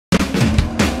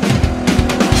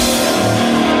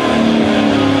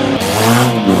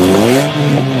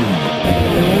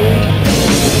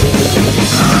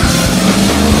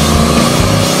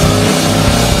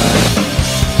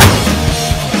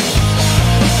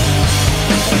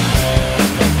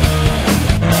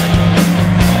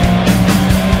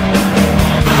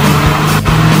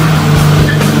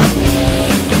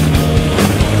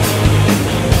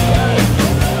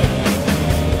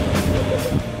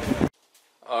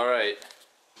Alright,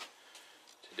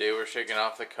 today we're shaking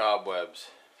off the cobwebs.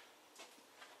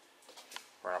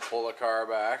 We're going to pull the car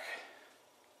back.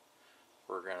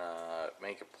 We're going to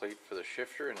make a plate for the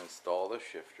shifter and install the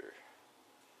shifter.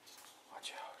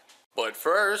 Watch out. But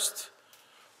first,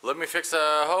 let me fix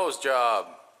a hose job.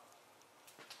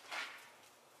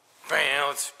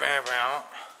 Bounce, bam, bam.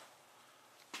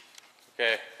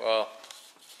 Okay, well,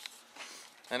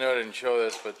 I know I didn't show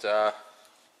this, but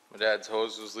my dad's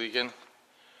hose was leaking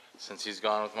since he's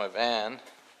gone with my van.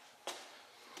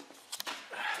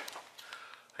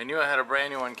 I knew I had a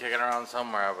brand new one kicking around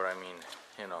somewhere, but I mean,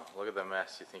 you know, look at the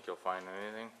mess. You think you'll find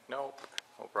anything? Nope,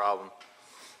 no problem.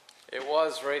 It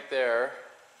was right there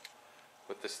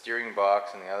with the steering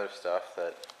box and the other stuff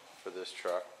that for this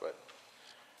truck, but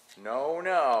no.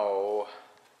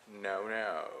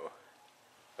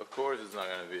 Of course it's not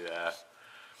going to be that.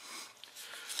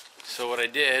 So what I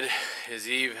did is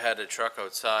Eve had a truck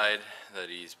outside that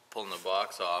he's pulling the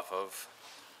box off of,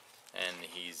 and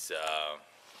he's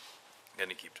going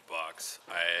to keep the box.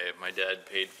 My dad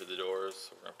paid for the doors,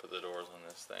 so we're going to put the doors on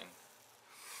this thing.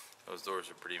 Those doors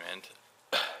are pretty mint.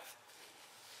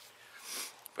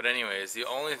 But anyways, the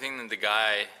only thing that the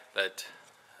guy that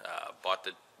bought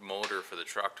the motor for the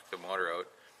truck, took the motor out,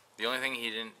 the only thing he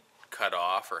didn't cut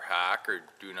off or hack or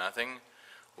do nothing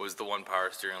was the one power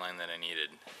steering line that I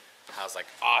needed. I was like,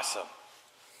 awesome.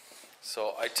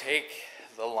 So I take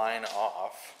the line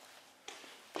off,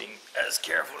 being as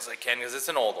careful as I can because it's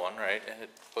an old one, right? It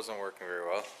wasn't working very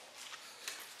well.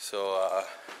 So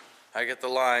I get the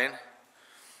line,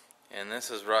 and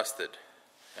this is rusted,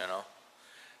 you know.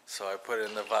 So I put it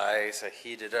in the vise, I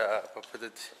heat it up, I put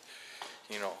it,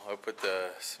 you know, I put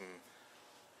some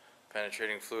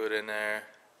penetrating fluid in there,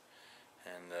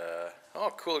 and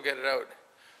oh cool, get it out.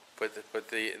 But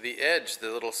the edge,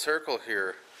 the little circle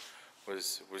here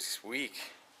was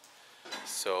weak.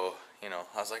 So, you know,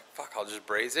 I was like, fuck, I'll just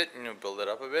braze it and, you know, build it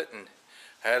up a bit, and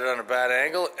I had it on a bad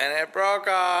angle and it broke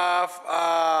off.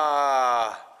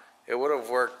 It would have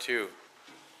worked too.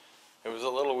 It was a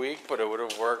little weak, but it would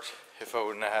have worked if I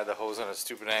wouldn't have had the hose on a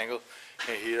stupid angle.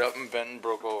 It heated up and bent and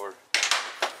broke over.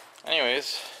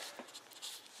 Anyways,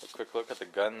 a quick look at the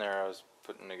gun there I was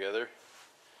putting together.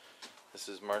 This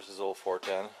is Marce's old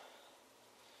 410.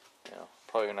 You know,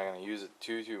 probably not going to use it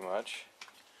too much,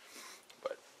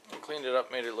 but I cleaned it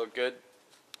up, made it look good.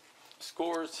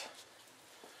 Scores.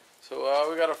 So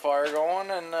we got a fire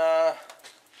going, and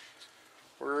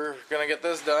we're going to get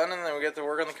this done, and then we get to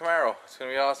work on the Camaro. It's going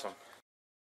to be awesome.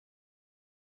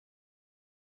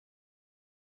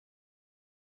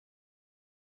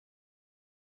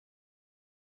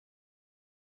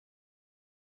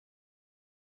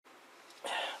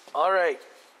 Alright,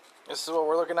 this is what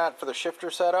we're looking at for the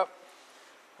shifter setup.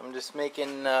 I'm just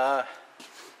making, I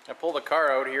pulled the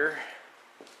car out here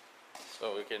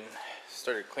so we can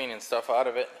start cleaning stuff out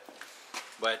of it.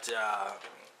 But,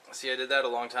 see, I did that a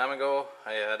long time ago.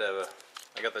 I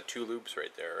got the 2 loops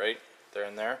right there, right? There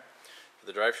and there for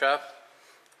the drive shaft.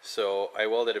 So I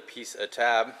welded a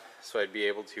tab so I'd be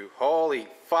able to, holy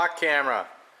fuck, camera,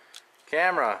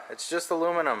 it's just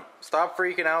aluminum. Stop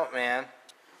freaking out, man.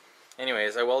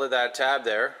 Anyways, I welded that tab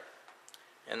there,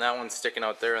 and that one's sticking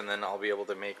out there, and then I'll be able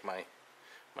to make my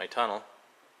tunnel.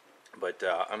 But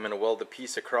I'm going to weld the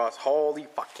piece across. Holy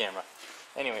fuck, camera.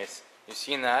 Anyways, you've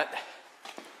seen that.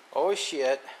 Oh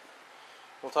shit.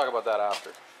 We'll talk about that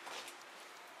after.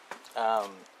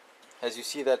 As you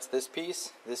see, that's this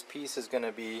piece. This piece is going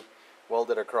to be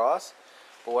welded across.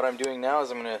 But what I'm doing now is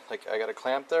I'm going to, like, I got a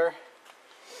clamp there.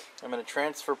 I'm going to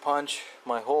transfer punch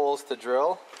my holes to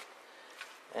drill.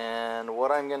 And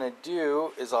what I'm going to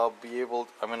do is I'm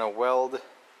going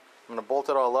to bolt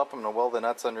it all up. I'm going to weld the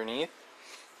nuts underneath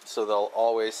so they'll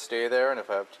always stay there, and if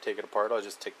I have to take it apart, I'll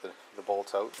just take the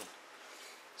bolts out.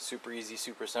 Super easy,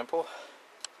 super simple.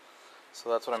 So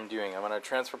that's what I'm doing. I'm going to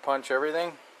transfer punch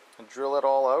everything and drill it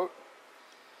all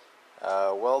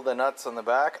out. Weld the nuts on the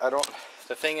back.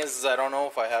 The thing is I don't know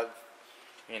if I have,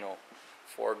 you know,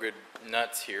 4 good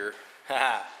nuts here.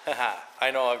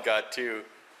 I know I've got 2.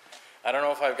 I don't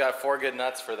know if I've got 4 good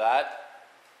nuts for that,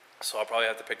 so I'll probably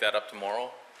have to pick that up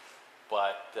tomorrow.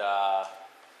 But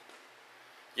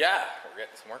yeah, we're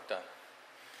getting some work done.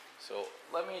 So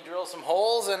let me drill some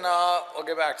holes, and I'll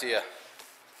get back to you.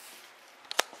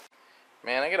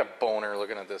 Man, I get a boner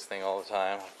looking at this thing all the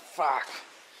time. Fuck.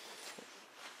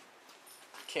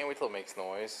 Can't wait till it makes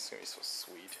noise. It's gonna be so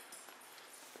sweet.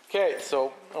 Okay,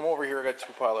 so I'm over here. I got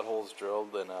 2 pilot holes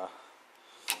drilled, and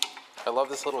I love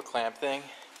this little clamp thing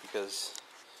because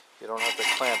you don't have to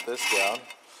clamp this down.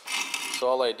 So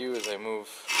all I do is I move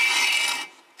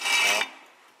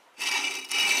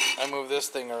this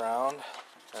thing around,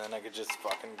 And then I could just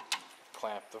fucking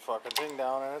clamp the fucking thing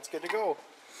down and it's good to go.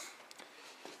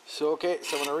 So okay,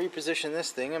 so I'm gonna reposition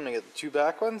this thing. I'm gonna get the 2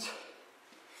 back ones.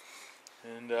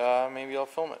 And maybe I'll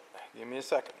film it. Give me a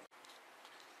second.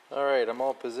 Alright, I'm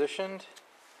all positioned.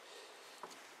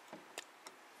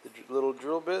 The little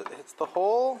drill bit hits the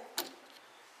hole.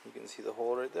 You can see the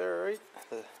hole right there, right?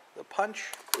 The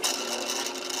punch.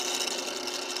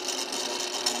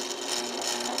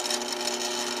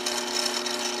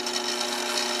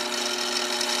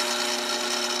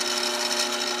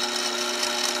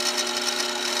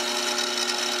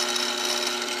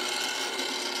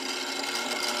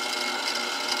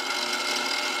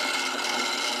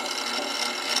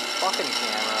 Fucking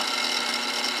camera.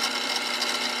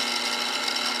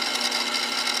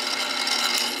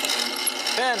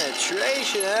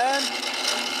 Penetration.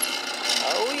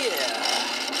 Oh yeah.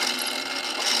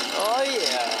 Oh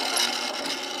yeah.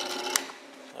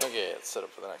 Okay, let's set up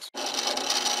for the next one.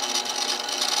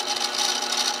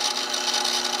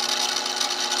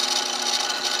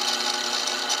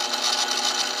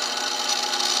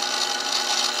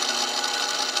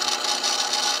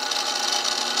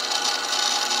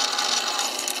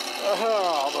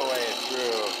 All the way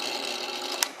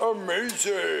through.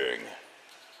 Amazing.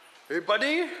 Hey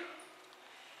buddy?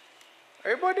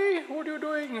 Hey buddy, what are you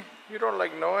doing? You don't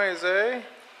like noise, eh?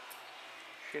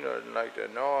 She doesn't like the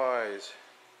noise.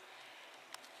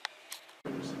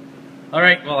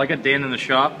 Alright, well I got Dan in the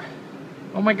shop.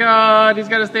 Oh my god, he's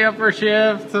got to stay up for a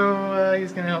shift, so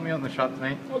he's going to help me out in the shop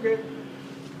tonight. Okay.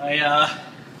 I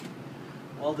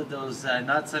welded those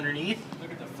nuts underneath.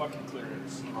 Look at the fucking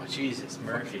clearance. Oh Jesus,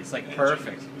 Murphy, it's like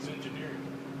perfect. He's engineered.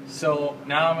 So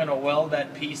now I'm going to weld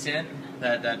that piece in,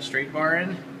 that straight bar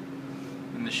in,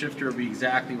 and the shifter will be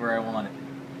exactly where I want it.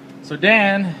 So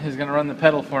Dan is going to run the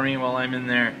pedal for me while I'm in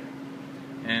there.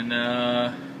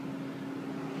 And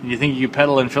you think you could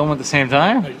pedal and film at the same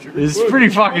time? Sure It's would. pretty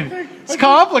fucking, it's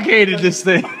complicated, this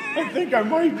thing. I think I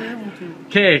might be able to.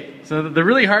 Okay, so the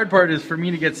really hard part is for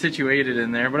me to get situated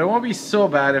in there, but it won't be so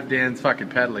bad if Dan's fucking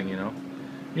pedaling, you know?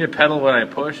 You need to pedal when I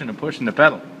push and to push and to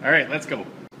pedal. Alright, let's go.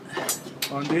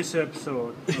 On this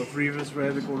episode of Reva's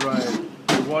Radical Ride,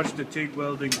 we watch the TIG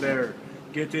welding bear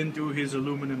get into his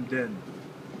aluminum den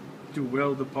to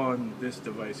weld upon this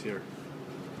device here.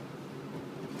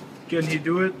 Can he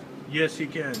do it? Yes, he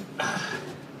can.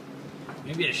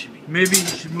 Maybe it should be. Maybe he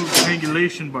should move the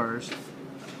angulation bars,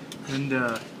 and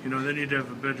you know, then you'd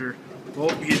have a better. Oh,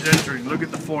 he's entering. Look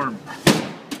at the form.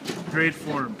 Great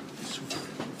form.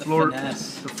 The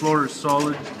floor is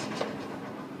solid.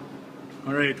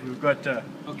 All right, we've got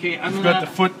Okay, we've got the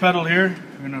foot pedal here.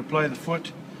 I'm gonna apply the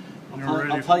foot.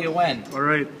 I'll tell you when. All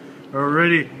right, we're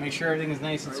ready. Make sure everything is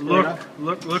nice and squared up.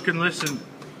 Look, and listen,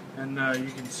 and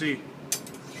you can see.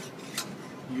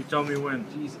 You tell me when.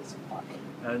 Jesus fuck.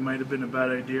 That might have been a bad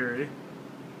idea, eh?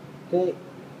 Okay.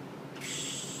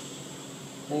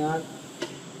 Hang on.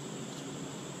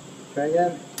 Try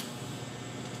again.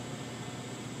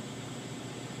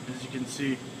 As you can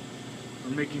see,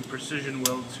 we're making precision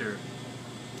welds here.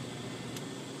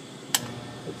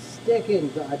 It's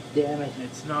sticking, god damn it.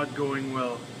 It's not going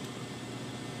well.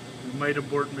 We might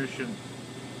abort mission.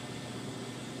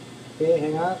 Okay,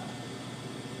 hang on.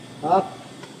 Up.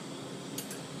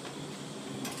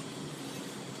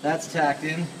 That's tacked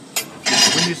in.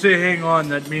 When you say hang on,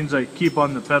 that means I keep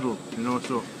on the pedal, you know,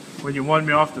 so when you want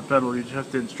me off the pedal, you just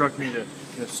have to instruct me to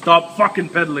stop fucking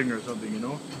pedaling or something, you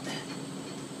know?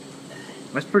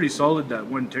 That's pretty solid, that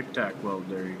one tic-tac weld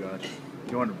there you got.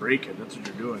 You want to break it, that's what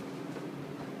you're doing.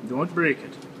 Don't break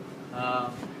it.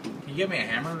 Can you give me a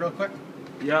hammer real quick?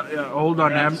 Yeah, hold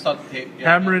on, Stop the tape.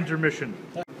 Yeah, hammer intermission.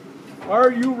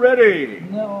 Are you ready?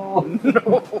 No.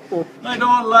 No. I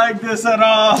don't like this at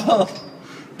all.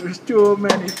 There's too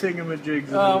many thingamajigs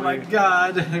in Oh the my way.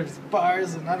 god, there's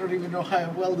bars and I don't even know how I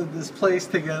welded this place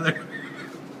together.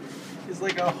 It's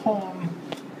like a home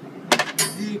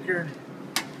deakered.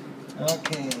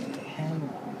 Okay, hang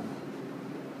on.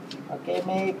 Okay,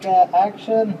 make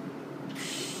action.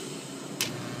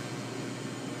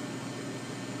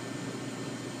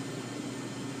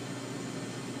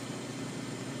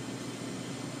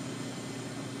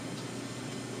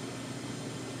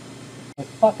 My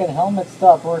fucking helmet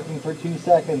stopped working for 2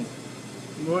 seconds.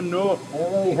 Oh no, It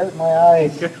really hurt my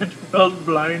eyes. get weld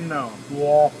blind now.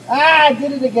 Yeah. Ah, I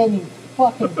did it again, you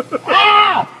fucking...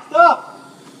 Ah! Stop!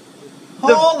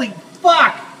 Holy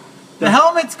fuck! The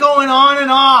helmet's going on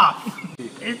and off.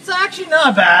 It's actually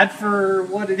not bad for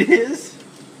what it is.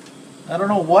 I don't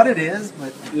know what it is,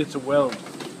 but... It's a weld.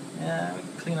 Yeah, we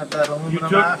can clean up that You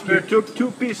aluminum after. took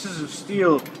 2 pieces of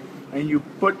steel and you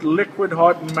put liquid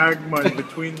hot magma in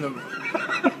between them.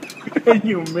 and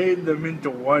you made them into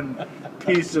one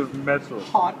piece of metal.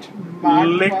 Hot magma.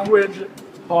 Liquid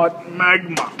hot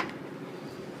magma.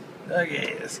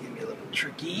 Okay, this is gonna be a little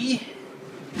tricky.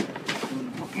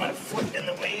 I'm gonna put my foot in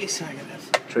the way, so I'm gonna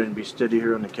have to... Try and be steady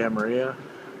here on the camera, yeah?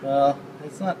 Well,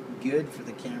 it's not good for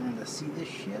the camera to see this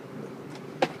shit.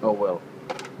 Oh well.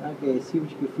 Okay, see what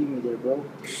you can feed me there, bro.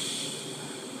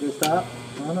 Good stop.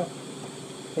 No, no.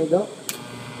 Okay, go.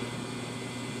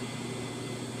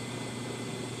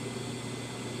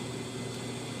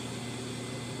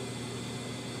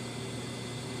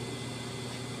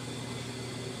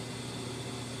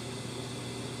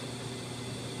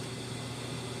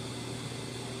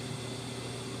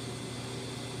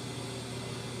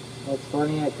 It's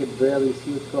funny, I could barely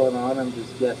see what's going on. I'm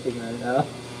just guessing right now.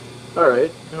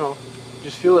 Alright, you know,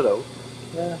 just feel it out.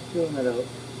 Yeah, feeling it out.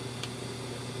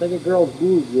 It's like a girl's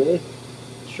boobs, eh?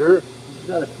 Sure. You just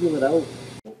gotta feel it out.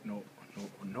 No,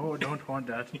 I don't want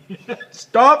that.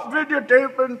 Stop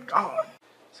videotaping! God.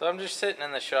 So I'm just sitting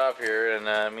in the shop here,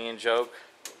 and me and Joke,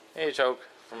 hey Joke,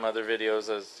 from other videos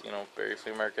as, you know, Berry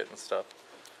Flea Market and stuff.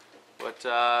 But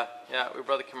yeah, we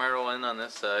brought the Camaro in on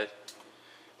this side.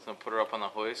 So I'm gonna put her up on the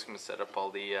hoist. I'm gonna set up all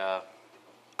the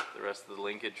rest of the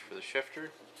linkage for the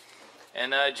shifter.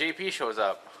 And JP shows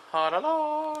up.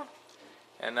 Ha-da-da!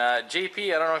 And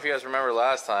JP, I don't know if you guys remember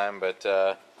last time,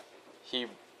 but he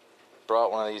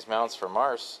brought one of these mounts for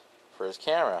Mars for his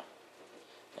camera.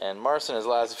 And Mars in his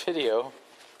last video,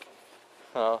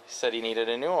 well, he said he needed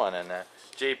a new one, and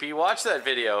JP watched that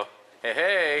video. Hey,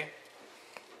 hey!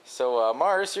 So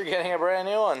Mars, you're getting a brand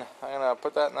new one. I'm gonna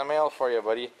put that in the mail for you,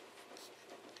 buddy.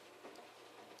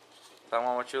 Tell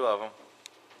them what you love them.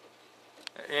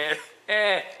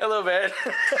 A little bit.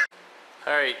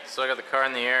 Alright, so I got the car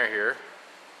in the air here.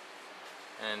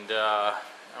 And I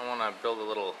want to build a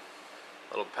little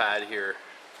pad here.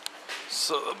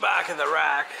 So the back of the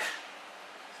rack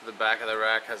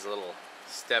has a little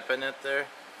step in it there.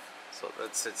 So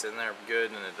that sits in there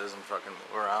good and it doesn't fucking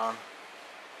move around.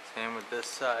 Same with this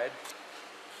side.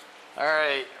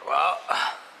 Alright, well,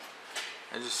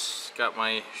 I just got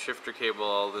my shifter cable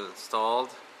all installed.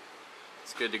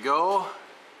 It's good to go.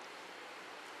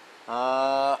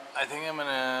 I think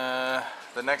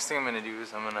the next thing I'm gonna do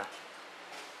is I'm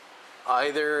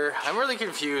really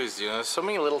confused, you know, there's so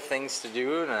many little things to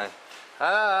do and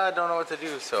I don't know what to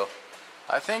do, so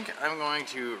I think I'm going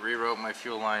to reroute my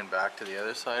fuel line back to the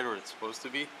other side where it's supposed to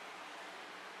be.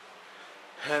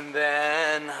 And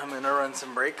then I'm gonna run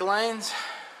some brake lines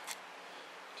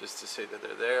just to say that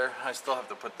they're there. I still have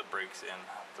to put the brakes in.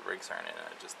 If the brakes aren't in,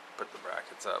 I just put the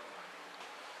brackets up.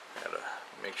 I gotta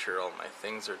make sure all my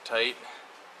things are tight.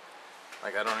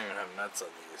 Like, I don't even have nuts on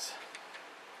these.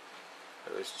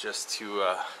 It was just too,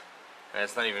 and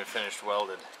it's not even finished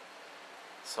welded.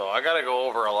 So I gotta go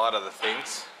over a lot of the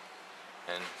things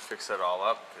and fix it all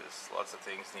up, because lots of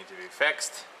things need to be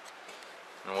fixed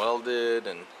and welded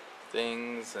and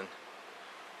things,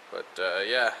 but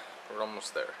yeah, we're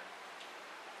almost there.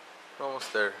 We're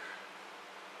almost there.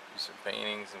 Do some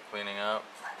paintings and cleaning up.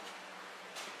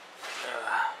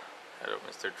 I don't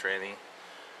miss their training.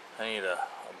 I need a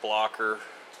blocker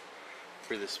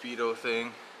for the speedo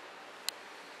thing.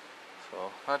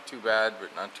 So not too bad,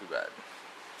 but not too bad.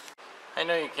 I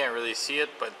know you can't really see it,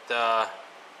 but right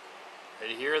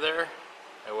here there,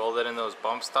 I welded in those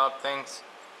bump stop things.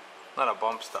 Not a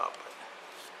bump stop, but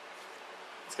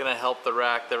it's gonna help the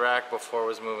rack. The rack before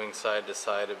was moving side to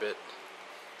side a bit.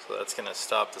 So that's gonna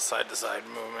stop the side to side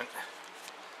movement.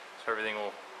 So everything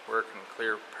will work and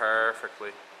clear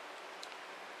perfectly.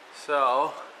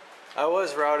 So I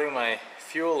was routing my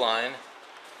fuel line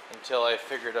until I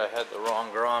figured I had the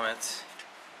wrong grommets.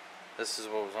 This is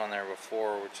what was on there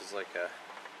before, which is like a,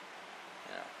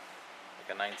 you know, like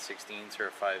a 9/16 or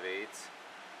a 5/8.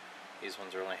 These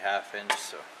ones are only 1/2 inch,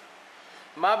 so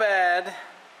my bad.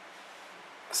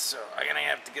 So I'm gonna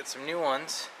have to get some new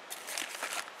ones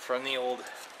from the old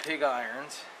pig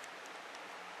irons.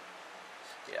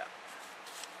 Yeah.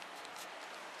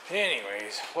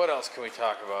 Anyways, what else can we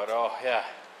talk about? Oh yeah,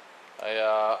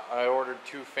 I ordered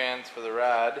 2 fans for the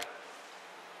rad.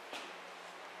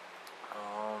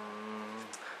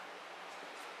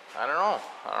 I don't know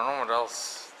what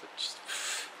else.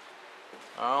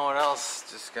 I don't know what else.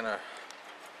 Just gonna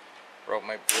rope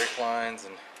my brake lines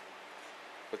and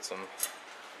put some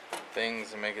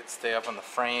things and make it stay up on the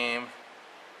frame.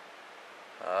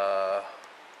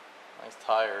 Nice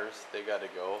tires, they gotta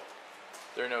go.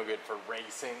 They're no good for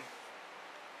racing.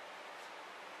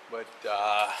 But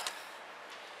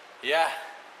yeah,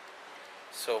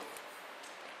 so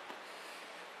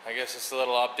I guess it's a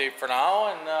little update for now,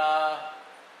 and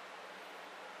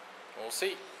we'll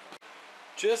see.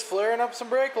 Just flaring up some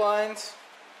brake lines.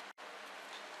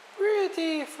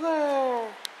 Pretty flare.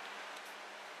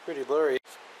 Pretty blurry.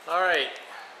 Alright,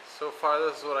 so far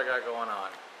this is what I got going on.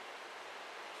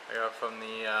 I got from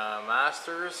the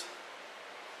Masters,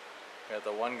 I got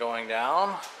the one going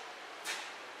down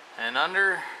and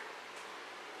under.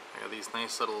 I got these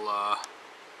nice little, oh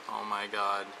my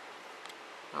god.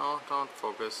 No, don't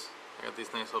focus. I got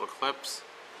these nice little clips.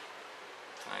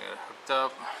 I got it hooked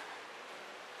up.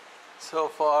 So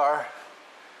far,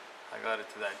 I got it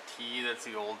to that T. That's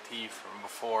the old T from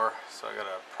before. So I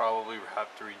gotta probably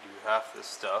have to redo half this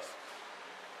stuff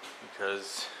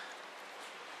because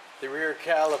the rear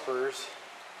calipers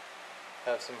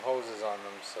have some hoses on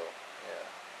them. So yeah.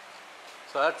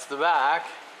 So that's the back.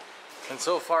 And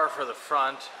so far for the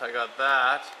front, I got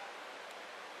that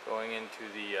going into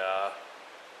the.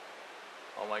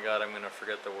 Oh my god, I'm gonna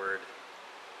forget the word.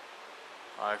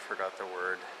 I forgot the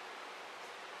word.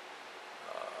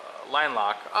 Line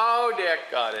lock. Oh, Dick,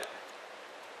 got it.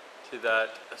 To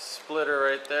that splitter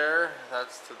right there.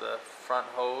 That's to the front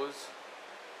hose.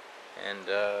 And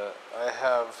I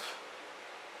have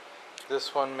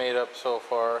this one made up so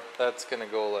far. That's gonna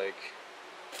go like,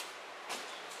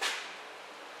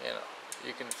 you know,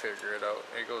 you can figure it out.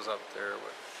 It goes up there,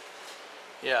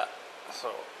 but yeah.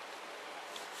 So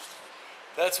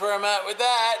that's where I'm at with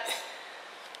that.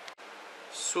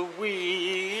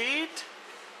 Sweet.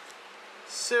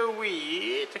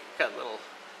 Sweet. Got little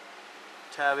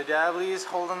tabby dabblies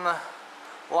holding the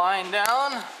line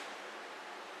down.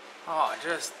 Oh,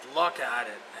 just look at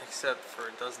it. Except for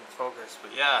it doesn't focus,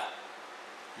 but yeah.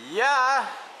 Yeah.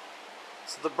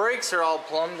 So the brakes are all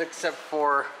plumbed except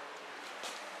for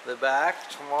the back.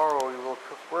 Tomorrow we will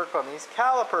work on these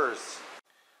calipers.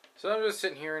 So I'm just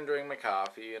sitting here enjoying my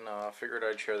coffee, and figured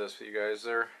I'd share this with you guys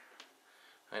there.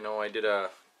 I know I did a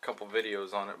couple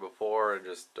videos on it before, I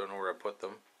just don't know where I put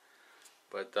them.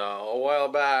 But a while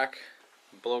back,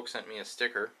 a bloke sent me a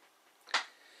sticker.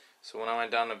 So when I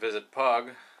went down to visit Pug,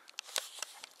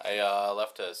 I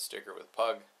left a sticker with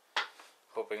Pug,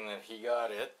 hoping that he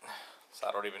got it. So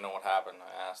I don't even know what happened.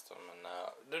 I asked him and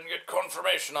didn't get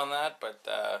confirmation on that, but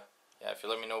yeah, if you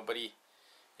let me know, buddy,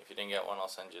 if you didn't get one, I'll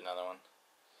send you another one.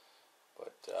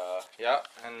 But yeah,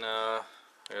 and I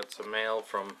got some mail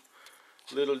from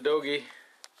little doggy.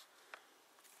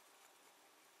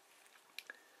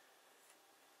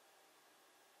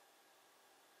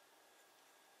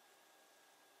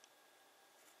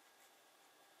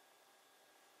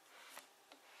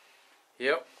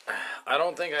 Yep, I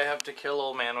don't think I have to kill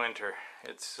old man winter.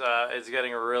 It's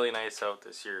getting really nice out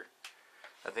this year.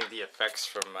 I think the effects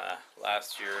from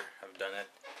last year have done it.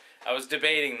 I was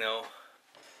debating though,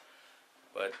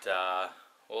 but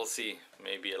we'll see.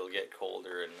 Maybe it'll get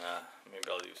colder and maybe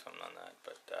I'll do something on that.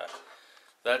 But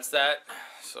that's that.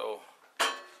 So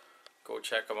go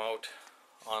check them out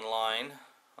online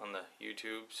on the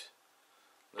YouTubes.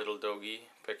 Little Doggy,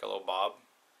 Piccolo Bob.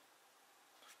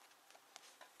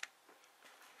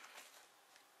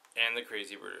 And the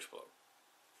Crazy British Bloke.